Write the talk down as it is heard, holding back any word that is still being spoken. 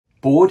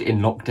Bored in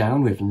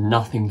lockdown with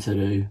nothing to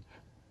do?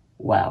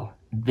 Well,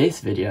 this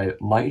video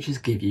might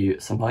just give you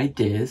some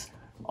ideas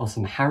on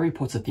some Harry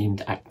Potter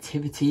themed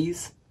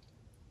activities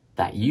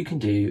that you can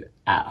do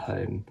at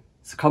home.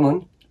 So come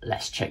on,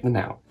 let's check them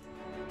out.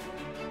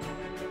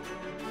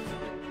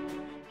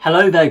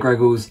 Hello there,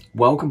 Greg-ghouls.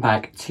 Welcome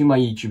back to my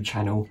YouTube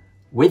channel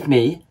with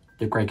me,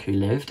 the Greg Who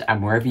Lived,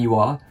 and wherever you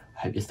are,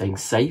 I hope you're staying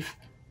safe,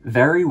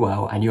 very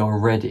well, and you are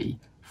ready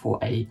for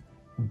a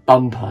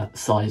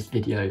bumper-sized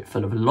video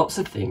full of lots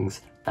of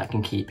things that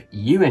can keep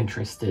you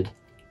interested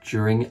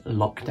during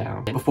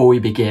lockdown. Before we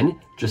begin,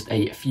 just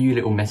a few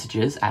little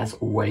messages as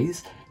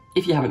always.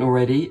 If you haven't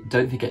already,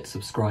 don't forget to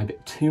subscribe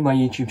to my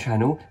YouTube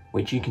channel,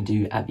 which you can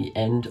do at the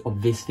end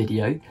of this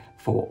video,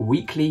 for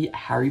weekly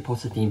Harry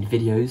Potter themed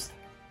videos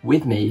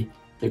with me,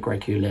 the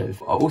Greg Who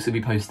Live. I'll also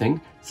be posting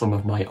some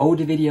of my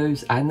older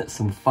videos and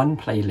some fun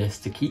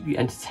playlists to keep you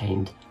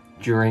entertained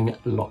during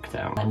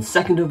lockdown. And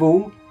second of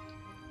all,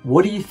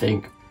 what do you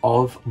think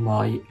of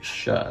my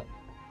shirt?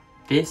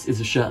 This is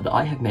a shirt that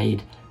I have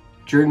made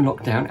during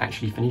lockdown,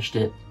 actually finished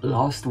it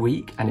last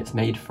week, and it's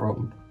made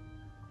from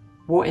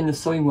what in the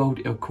sewing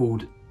world are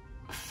called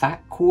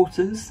fat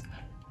quarters.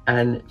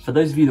 And for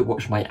those of you that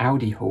watched my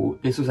Aldi haul,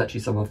 this was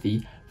actually some of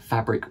the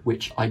fabric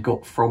which I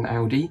got from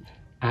Aldi,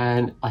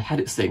 and I had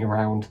it sitting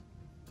around.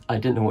 I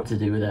didn't know what to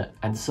do with it,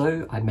 and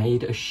so I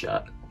made a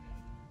shirt.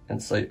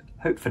 And so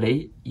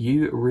hopefully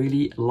you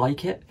really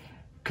like it,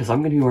 because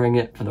I'm going to be wearing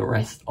it for the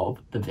rest of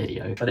the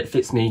video. But it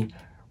fits me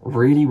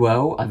really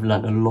well. I've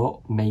learned a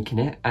lot making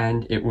it,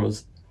 and it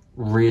was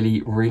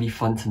really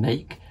fun to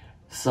make.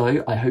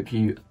 So I hope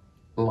you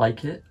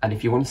like it, and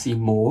if you want to see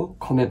more,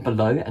 comment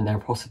below and there are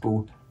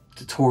possible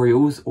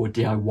tutorials or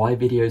DIY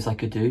videos I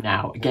could do.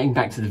 Now, getting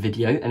back to the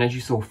video, and as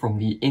you saw from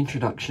the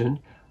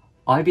introduction,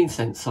 I've been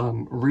sent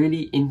some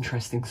really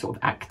interesting sort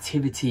of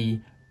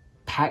activity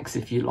packs,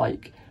 if you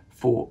like,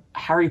 for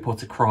Harry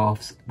Potter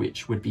crafts,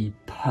 which would be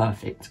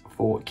perfect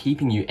for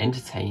keeping you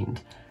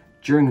entertained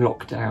during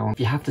lockdown, if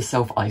you have to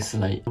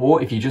self-isolate,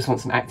 or if you just want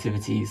some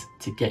activities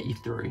to get you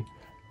through.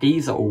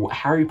 These are all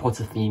Harry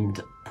Potter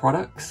themed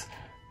products,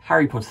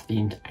 Harry Potter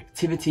themed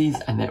activities,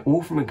 and they're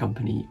all from a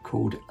company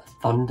called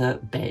Thunder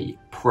Bay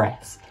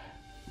Press.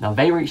 Now,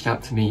 they reached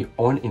out to me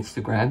on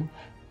Instagram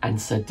and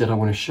said, did I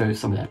want to show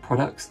some of their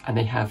products? And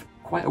they have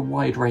quite a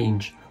wide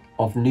range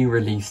of new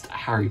released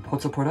Harry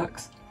Potter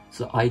products.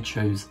 So I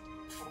chose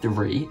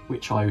 3,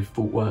 which I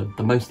thought were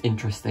the most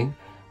interesting.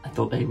 I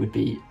thought they would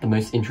be the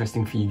most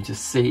interesting for you to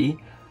see.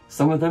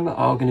 Some of them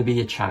are going to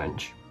be a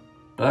challenge,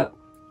 but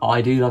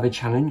I do love a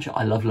challenge.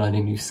 I love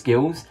learning new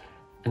skills.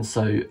 And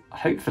so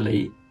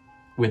hopefully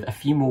with a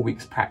few more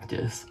weeks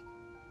practice,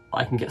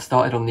 I can get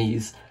started on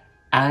these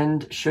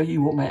and show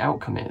you what my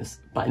outcome is.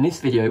 But in this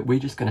video, we're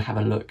just going to have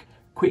a look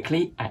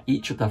quickly at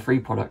each of the 3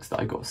 products that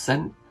I got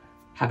sent,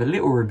 have a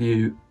little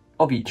review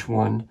of each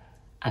one,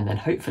 and then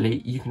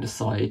hopefully you can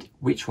decide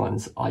which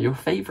ones are your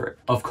favourite.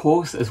 Of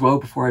course, as well,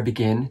 before I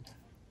begin,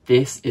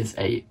 this is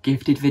a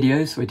gifted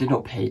video, so I did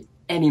not pay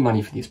any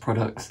money for these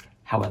products.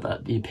 However,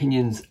 the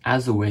opinions,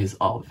 as always,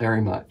 are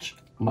very much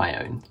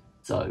my own.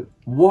 So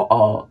what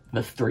are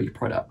the 3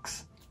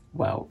 products?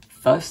 Well,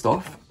 first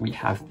off, we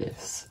have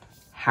this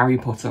Harry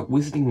Potter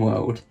Wizarding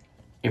World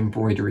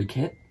embroidery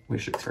kit,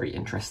 which looks very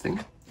interesting.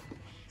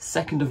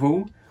 Second of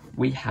all,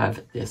 we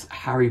have this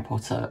Harry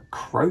Potter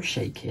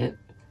crochet kit,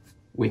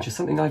 which is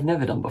something I've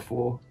never done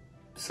before.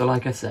 So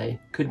like I say,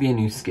 could be a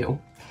new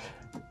skill.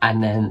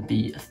 And then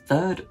the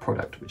third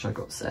product which I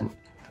got sent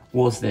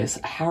was this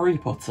Harry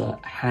Potter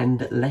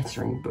hand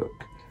lettering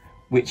book,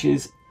 which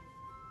is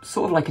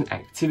sort of like an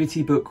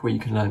activity book where you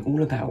can learn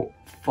all about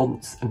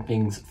fonts and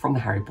things from the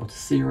Harry Potter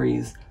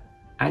series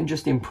and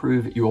just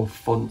improve your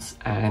fonts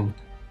and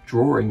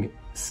drawing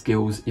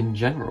skills in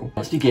general.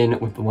 Let's begin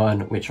with the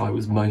one which I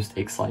was most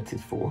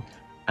excited for,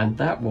 and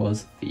that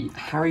was the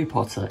Harry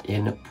Potter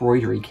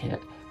embroidery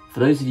kit. For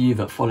those of you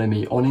that follow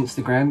me on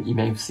Instagram, you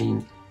may have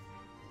seen,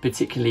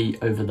 particularly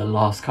over the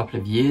last couple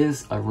of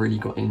years, I really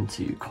got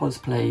into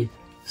cosplay,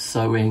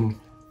 sewing,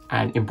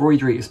 and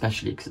embroidery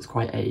especially, because it's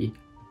quite a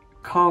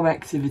calm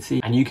activity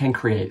and you can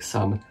create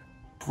some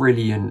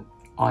brilliant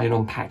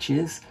iron-on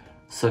patches.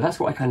 So that's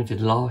what I kind of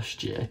did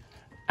last year.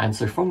 And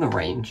so from the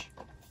range,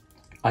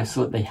 I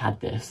saw that they had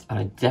this, and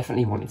I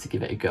definitely wanted to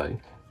give it a go,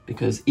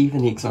 because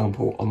even the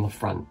example on the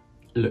front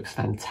looks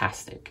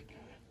fantastic.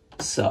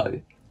 So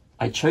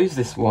I chose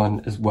this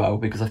one as well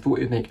because I thought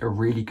it would make a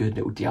really good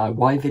little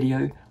DIY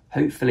video.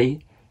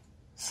 Hopefully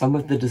some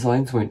of the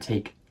designs won't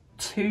take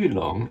too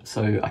long,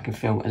 so I can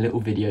film a little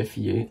video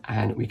for you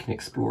and we can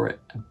explore it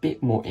a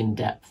bit more in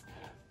depth.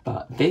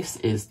 But this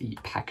is the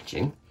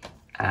packaging,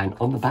 and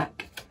on the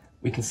back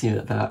we can see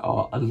that there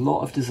are a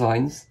lot of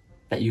designs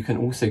that you can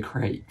also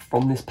create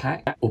from this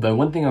pack. Although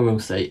one thing I will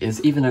say is,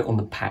 even though on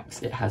the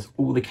packs it has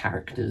all the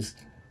characters,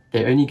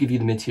 they only give you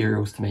the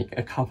materials to make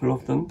a couple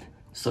of them.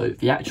 So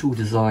the actual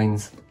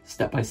designs,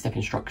 step-by-step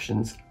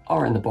instructions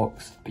are in the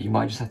box, but you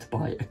might just have to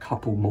buy a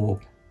couple more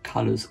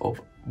colours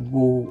of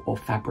wool or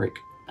fabric,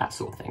 that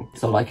sort of thing.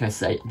 So like I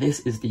say,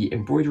 this is the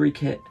embroidery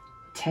kit.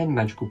 10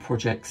 magical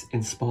projects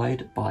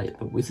inspired by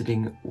the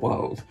Wizarding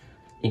World.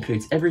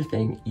 Includes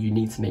everything you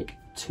need to make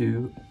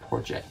 2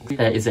 projects.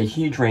 There is a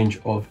huge range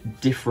of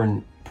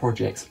different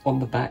projects on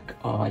the back.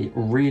 I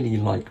really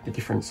like the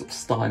different sort of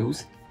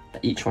styles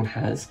that each one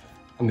has.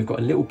 And we've got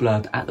a little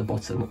blurb at the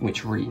bottom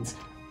which reads,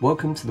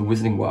 "Welcome to the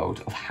Wizarding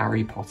World of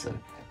Harry Potter."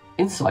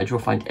 Inside you'll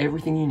find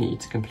everything you need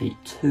to complete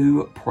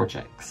 2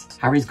 projects.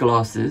 Harry's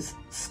glasses,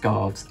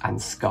 scarves and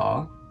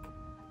scar,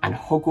 and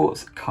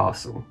Hogwarts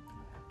Castle.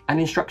 And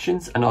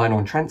instructions and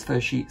iron-on transfer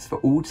sheets for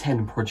all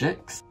 10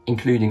 projects,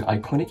 including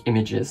iconic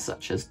images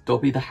such as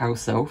Dobby the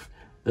House Elf,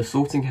 the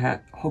Sorting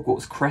Hat,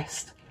 Hogwarts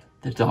Crest,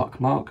 the Dark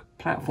Mark,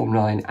 Platform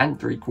 9 and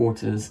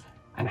 3/4,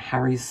 and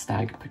Harry's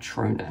Stag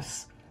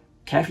Patronus.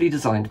 Carefully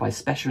designed by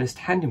specialist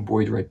hand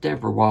embroiderer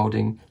Deborah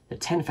Wilding, the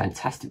 10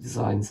 fantastic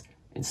designs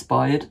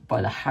inspired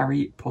by the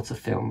Harry Potter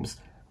films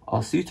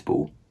are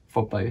suitable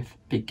for both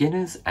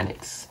beginners and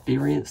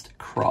experienced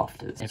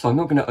crafters. So I'm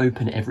not going to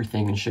open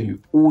everything and show you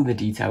all the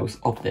details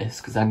of this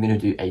because I'm going to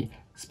do a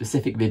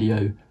specific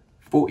video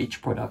for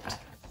each product.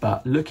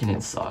 But looking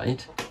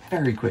inside,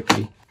 very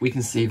quickly, we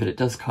can see that it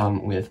does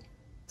come with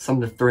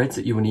some of the threads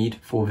that you will need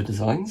for the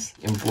designs,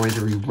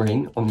 embroidery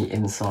ring on the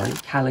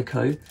inside,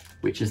 calico,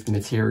 which is the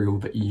material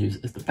that you use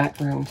as the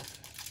background,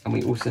 and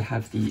we also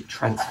have the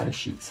transfer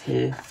sheets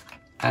here,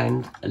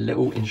 and a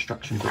little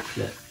instruction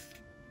booklet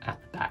at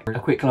the back. A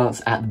quick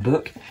glance at the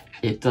book,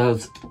 it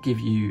does give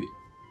you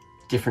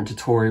different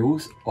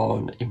tutorials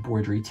on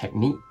embroidery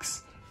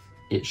techniques.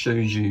 It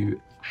shows you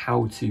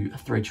how to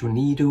thread your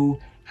needle,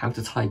 how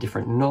to tie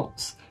different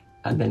knots,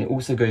 and then it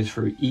also goes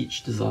through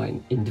each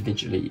design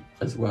individually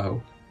as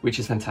well, which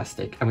is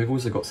fantastic. And we've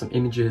also got some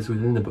images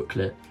within the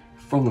booklet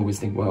from the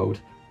Wizarding World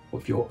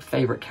of your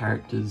favourite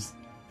characters,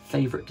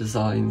 favourite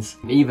designs,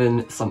 and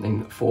even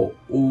something for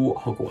all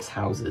Hogwarts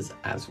houses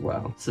as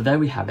well. So there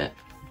we have it.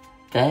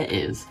 There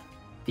is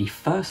the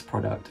first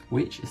product,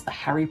 which is the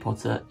Harry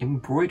Potter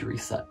embroidery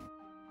set.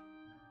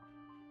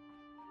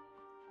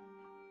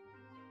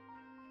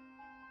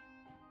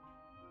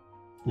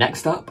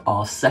 Next up,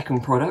 our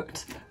second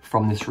product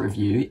from this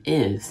review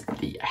is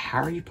the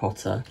Harry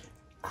Potter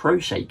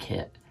crochet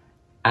kit.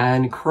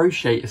 And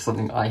crochet is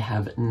something I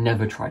have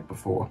never tried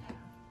before.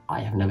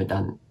 I have never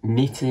done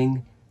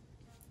knitting,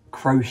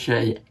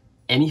 crochet,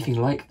 anything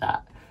like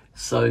that.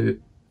 So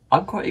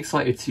I'm quite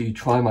excited to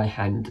try my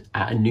hand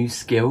at a new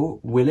skill.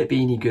 Will it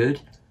be any good?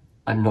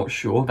 I'm not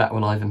sure. That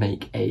will either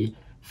make a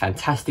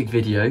fantastic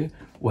video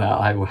where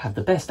I will have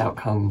the best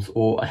outcomes,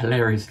 or a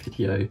hilarious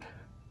video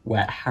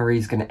where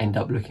Harry's going to end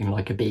up looking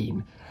like a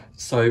bean.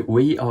 So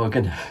we are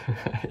going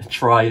to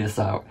try this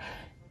out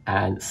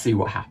and see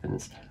what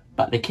happens.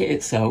 But the kit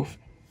itself,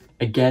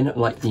 again,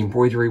 like the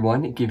embroidery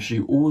one, it gives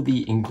you all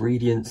the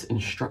ingredients,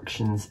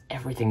 instructions,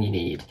 everything you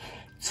need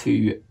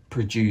to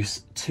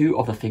produce 2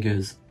 of the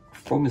figures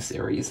from the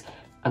series,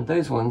 and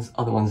those ones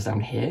are the ones down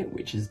here,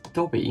 which is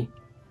Dobby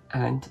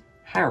and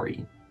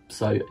Harry.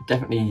 So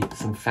definitely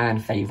some fan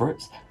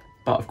favourites,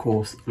 but of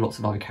course lots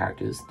of other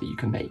characters that you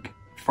can make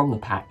from the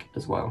pack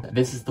as well.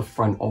 This is the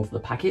front of the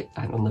packet,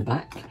 and on the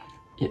back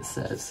it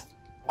says,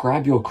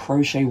 "Grab your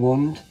crochet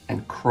wand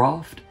and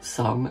craft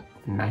some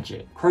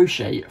magic.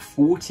 Crochet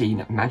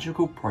 14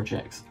 magical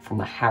projects from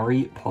the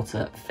Harry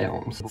Potter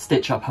films.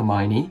 Stitch up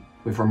Hermione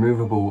with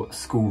removable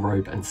school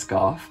robe and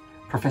scarf,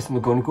 Professor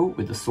McGonagall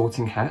with the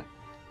sorting hat,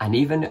 and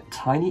even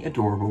tiny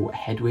adorable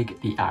Hedwig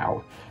the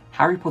Owl.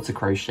 Harry Potter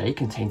Crochet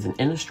contains an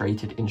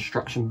illustrated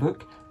instruction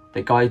book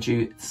that guides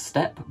you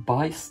step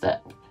by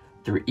step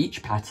through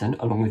each pattern,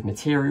 along with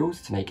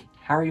materials to make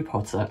Harry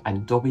Potter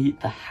and Dobby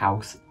the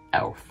House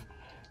Elf.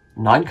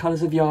 9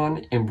 colours of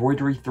yarn,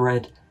 embroidery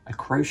thread, a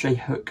crochet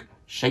hook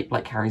shaped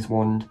like Harry's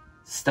wand,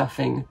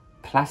 stuffing,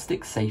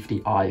 plastic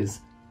safety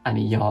eyes, and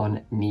a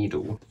yarn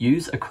needle.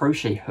 Use a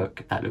crochet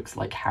hook that looks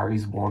like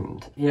Harry's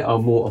wand." Here are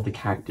more of the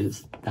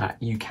characters that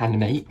you can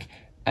make,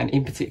 and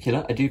in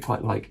particular I do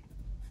quite like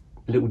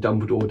little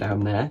Dumbledore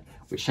down there,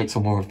 which takes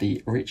on more of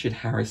the Richard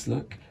Harris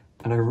look,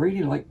 and I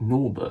really like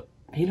Norbert.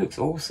 He looks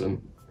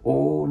awesome,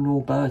 or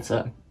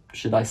Norberta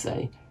should I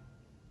say,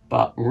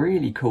 but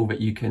really cool that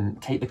you can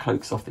take the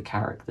cloaks off the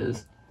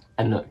characters.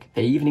 And look,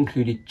 they even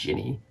included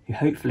Ginny, who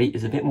hopefully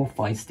is a bit more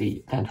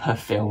feisty than her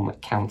film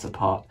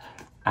counterpart,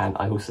 and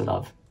I also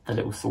love the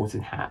little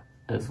sorting hat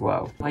as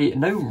well. I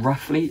know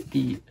roughly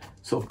the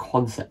sort of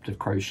concept of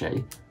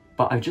crochet,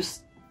 but I've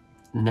just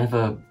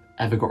never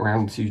ever got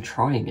around to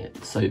trying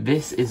it, so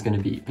this is going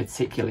to be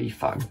particularly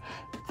fun.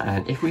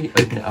 And if we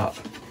open it up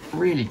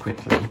really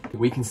quickly,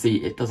 we can see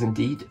it does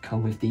indeed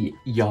come with the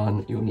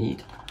yarn you'll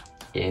need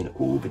in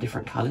all the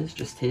different colours.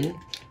 Just here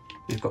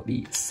we've got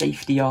the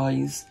safety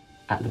eyes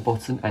at the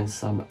bottom and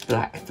some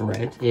black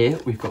thread. Here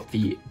we've got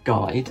the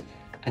guide,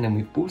 and then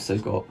we've also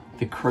got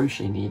the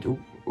crochet needle.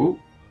 Oh,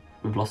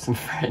 we've lost some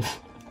thread.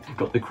 We've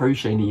got the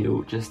crochet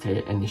needle just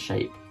here in the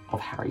shape of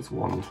Harry's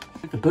wand.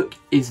 The book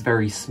is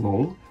very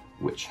small,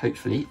 which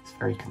hopefully is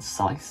very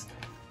concise,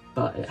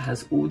 but it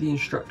has all the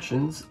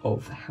instructions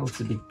of how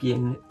to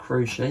begin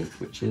crochet,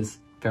 which is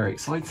very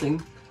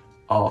exciting.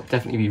 I'll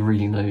definitely be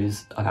reading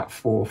those about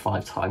 4 or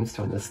 5 times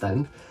to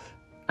understand.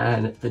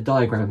 And the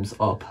diagrams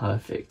are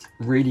perfect.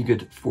 Really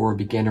good for a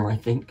beginner, I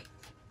think.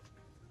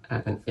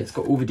 And it's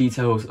got all the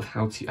details of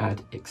how to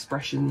add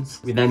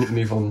expressions. We then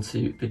move on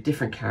to the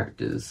different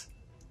characters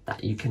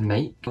that you can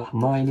make.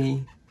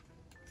 Hermione,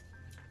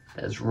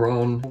 there's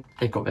Ron,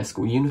 they've got their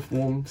school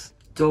uniforms,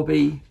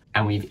 Dobby,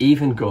 and we've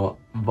even got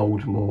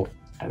Voldemort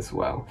as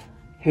well,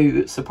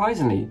 who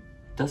surprisingly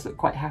does look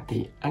quite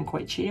happy and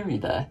quite cheery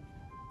there.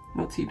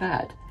 Not too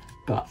bad,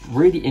 but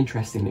really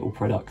interesting little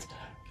product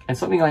and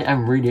something I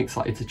am really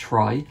excited to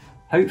try.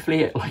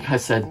 Hopefully, like I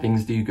said,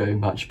 things do go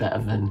much better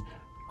than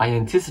I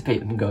anticipate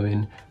them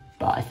going,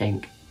 but I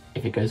think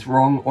if it goes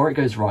wrong or it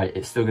goes right,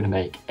 it's still going to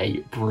make a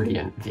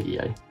brilliant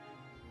video.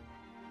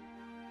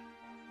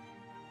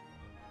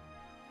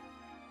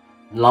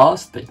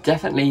 Last but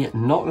definitely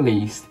not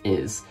least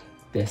is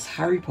this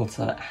Harry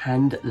Potter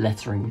hand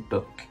lettering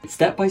book.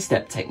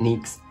 Step-by-step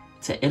techniques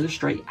to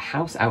illustrate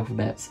house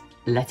alphabets,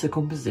 letter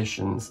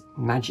compositions,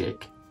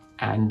 magic,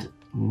 and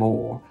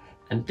more.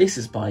 And this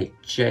is by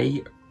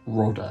J.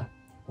 Rodder,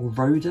 or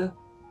Roda?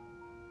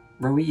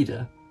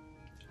 Roeda?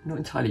 I'm not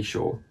entirely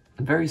sure.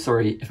 I'm very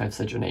sorry if I've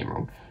said your name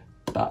wrong,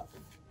 but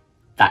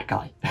that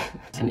guy.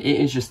 And it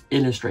is just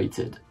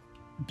illustrated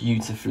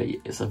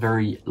beautifully. It's a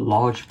very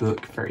large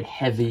book, very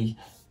heavy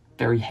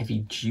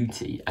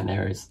duty, and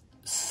there is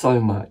so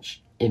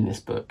much in this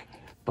book.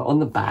 But on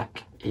the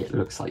back, it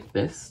looks like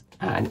this,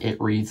 and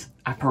it reads,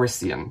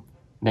 Apparition.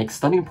 Make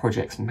stunning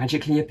projects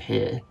magically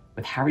appear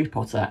with Harry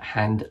Potter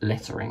hand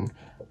lettering.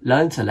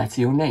 Learn to letter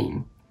your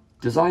name.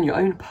 Design your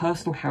own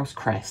personal house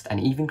crest and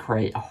even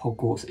create a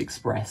Hogwarts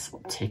Express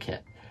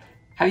ticket.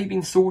 Have you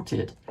been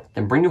sorted?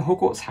 Then bring your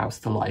Hogwarts house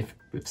to life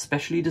with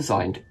specially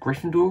designed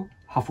Gryffindor,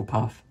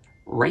 Hufflepuff,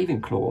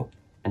 Ravenclaw,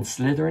 and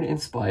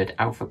Slytherin-inspired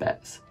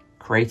alphabets,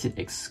 created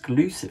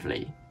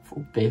exclusively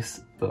for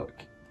this book.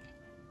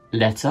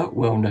 Letter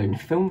well-known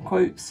film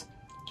quotes.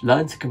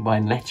 Learn to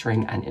combine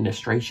lettering and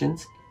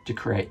illustrations to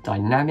create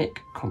dynamic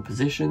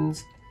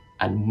compositions,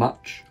 and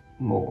much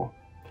more.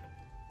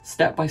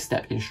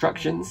 Step-by-step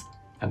instructions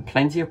and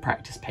plenty of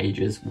practice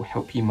pages will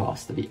help you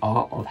master the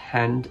art of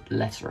hand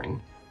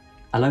lettering.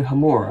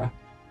 Alohomora,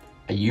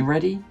 are you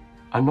ready?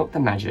 Unlock the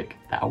magic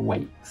that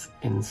awaits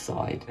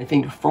inside. I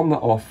think from the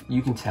off,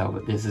 you can tell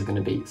that this is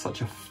going to be such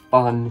a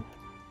fun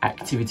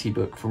activity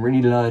book for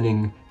really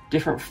learning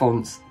different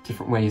fonts,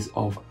 different ways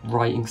of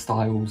writing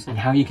styles, and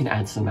how you can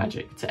add some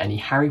magic to any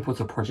Harry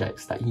Potter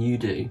projects that you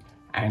do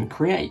and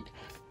create.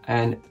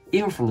 And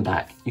even from the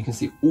back, you can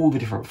see all the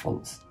different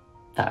fonts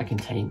that are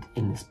contained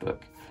in this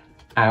book.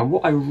 And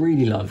what I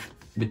really love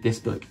with this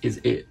book is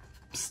it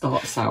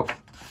starts out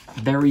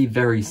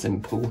very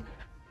simple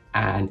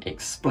and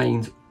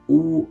explains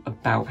all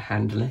about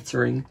hand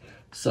lettering.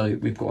 So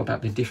we've got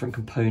about the different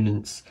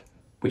components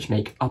which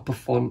make up a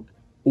font,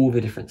 all the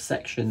different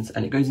sections,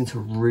 and it goes into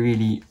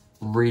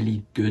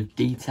really good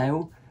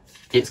detail.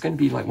 It's going to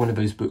be like one of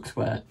those books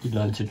where you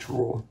learn to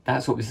draw.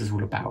 That's what this is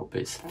all about,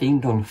 but it's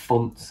themed on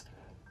fonts,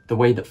 the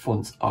way that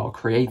fonts are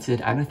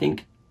created, and I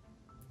think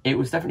it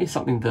was definitely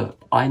something that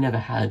I never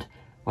had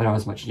when I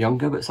was much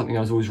younger, but something I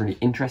was always really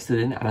interested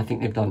in, and I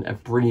think they've done a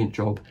brilliant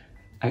job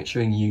at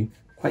showing you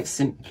quite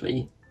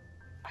simply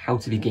how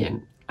to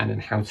begin and then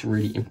how to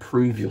really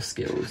improve your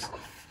skills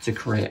to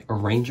create a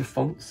range of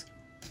fonts.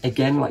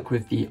 Again, like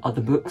with the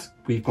other books,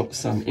 we've got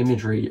some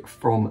imagery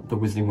from the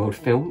Wizarding World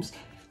films,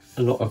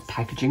 a lot of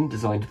packaging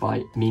designed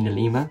by Mina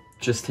Lima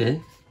just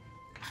here,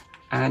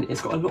 and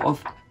it's got a lot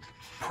of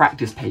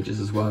practice pages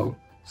as well.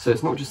 So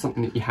it's not just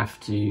something that you have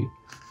to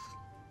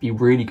be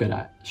really good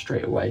at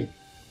straight away.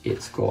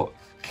 It's got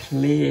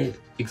clear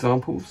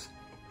examples,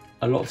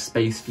 a lot of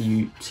space for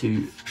you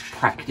to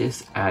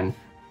practice and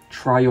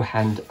try your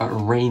hand at a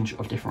range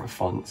of different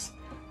fonts.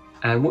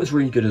 And what's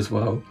really good as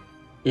well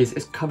is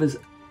it covers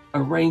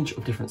a range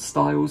of different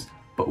styles,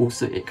 but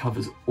also it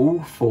covers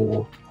all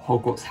 4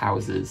 Hogwarts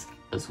houses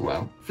as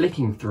well.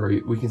 Flicking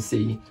through, we can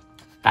see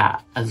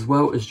that as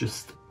well as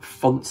just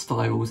font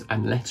styles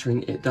and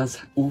lettering, it does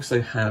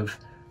also have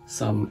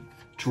some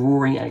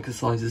drawing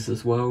exercises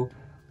as well,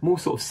 more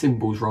sort of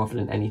symbols rather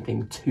than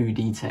anything too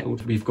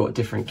detailed. We've got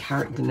different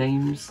character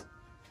names,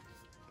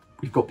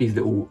 we've got these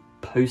little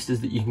posters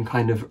that you can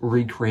kind of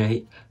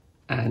recreate,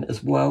 and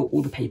as well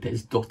all the paper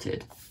is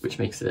dotted, which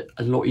makes it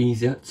a lot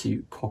easier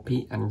to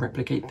copy and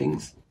replicate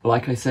things.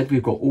 Like I said,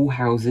 we've got all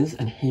houses,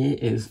 and here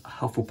is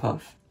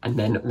Hufflepuff, and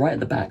then right at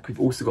the back we've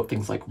also got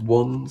things like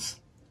wands.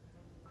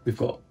 We've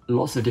got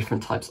lots of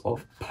different types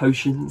of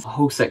potions, a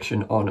whole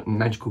section on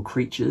magical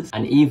creatures,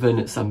 and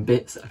even some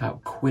bits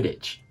about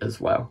Quidditch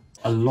as well.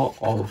 A lot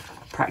of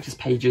practice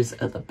pages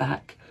at the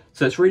back,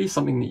 so it's really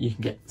something that you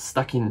can get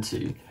stuck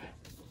into.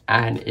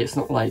 And it's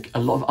not like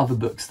a lot of other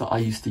books that I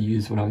used to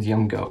use when I was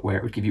younger, where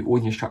it would give you all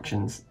the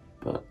instructions,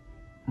 but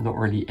not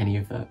really any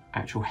of the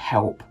actual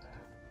help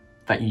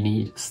that you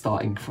need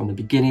starting from the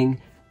beginning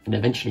and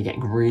eventually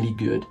getting really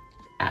good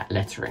at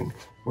lettering.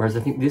 Whereas I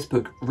think this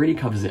book really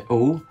covers it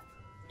all.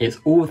 It's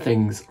all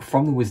things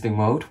from the Wizarding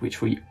World,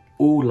 which we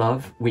all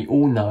love, we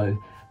all know,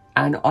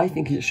 And I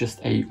think it's just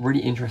a really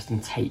interesting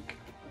take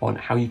on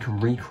how you can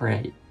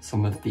recreate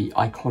some of the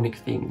iconic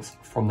things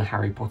from the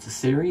Harry Potter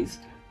series.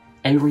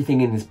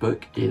 Everything in this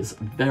book is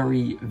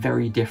very,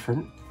 very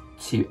different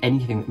to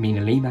anything that me and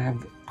Alima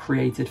have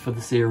created for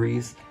the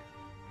series.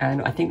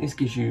 And I think this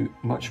gives you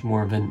much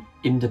more of an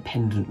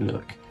independent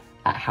look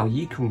at how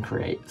you can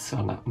create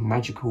some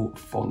magical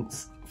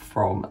fonts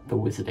from the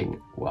wizarding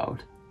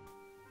world.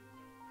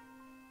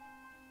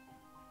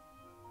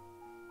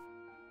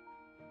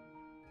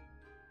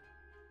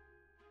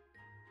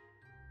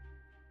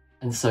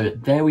 And so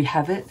there we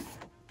have it.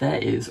 There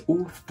is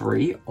all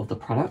 3 of the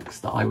products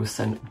that I was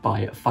sent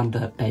by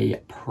Thunder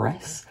Bay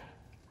Press.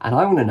 And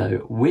I want to know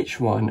which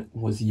one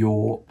was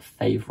your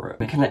favourite.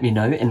 You can let me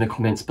know in the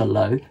comments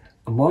below.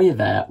 And while you're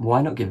there,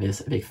 why not give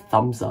this a big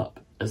thumbs up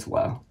as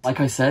well? Like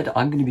I said,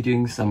 I'm going to be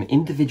doing some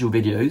individual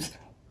videos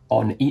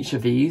on each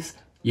of these.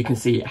 You can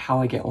see how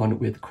I get on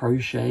with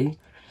crochet,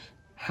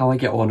 how I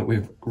get on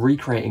with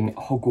recreating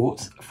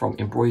Hogwarts from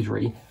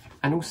embroidery,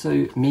 and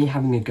also me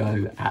having a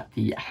go at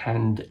the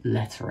hand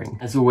lettering.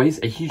 As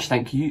always, a huge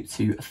thank you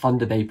to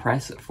Thunder Bay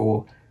Press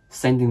for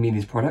sending me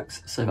these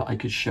products so that I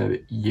could show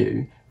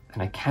you,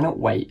 and I cannot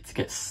wait to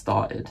get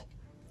started.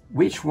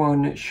 Which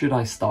one should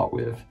I start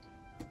with?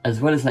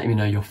 As well as letting me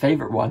know your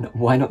favourite one,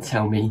 why not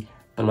tell me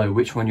below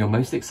which one you're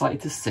most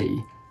excited to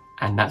see,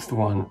 and that's the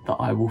one that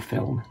I will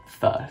film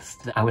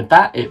first. And with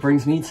that, it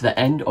brings me to the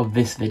end of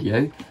this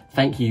video.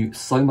 Thank you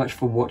so much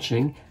for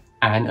watching,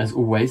 and as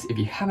always, if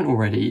you haven't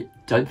already,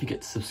 don't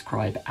forget to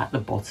subscribe at the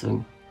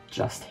bottom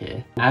just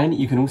here. And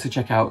you can also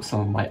check out some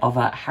of my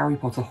other Harry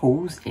Potter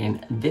hauls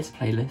in this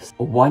playlist,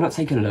 or why not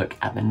take a look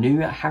at the new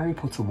Harry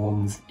Potter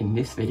wands in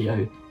this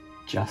video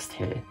just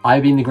here.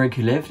 I've been the Greg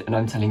who lived, and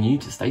I'm telling you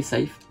to stay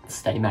safe,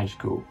 stay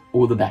magical.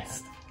 All the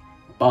best.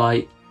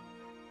 Bye.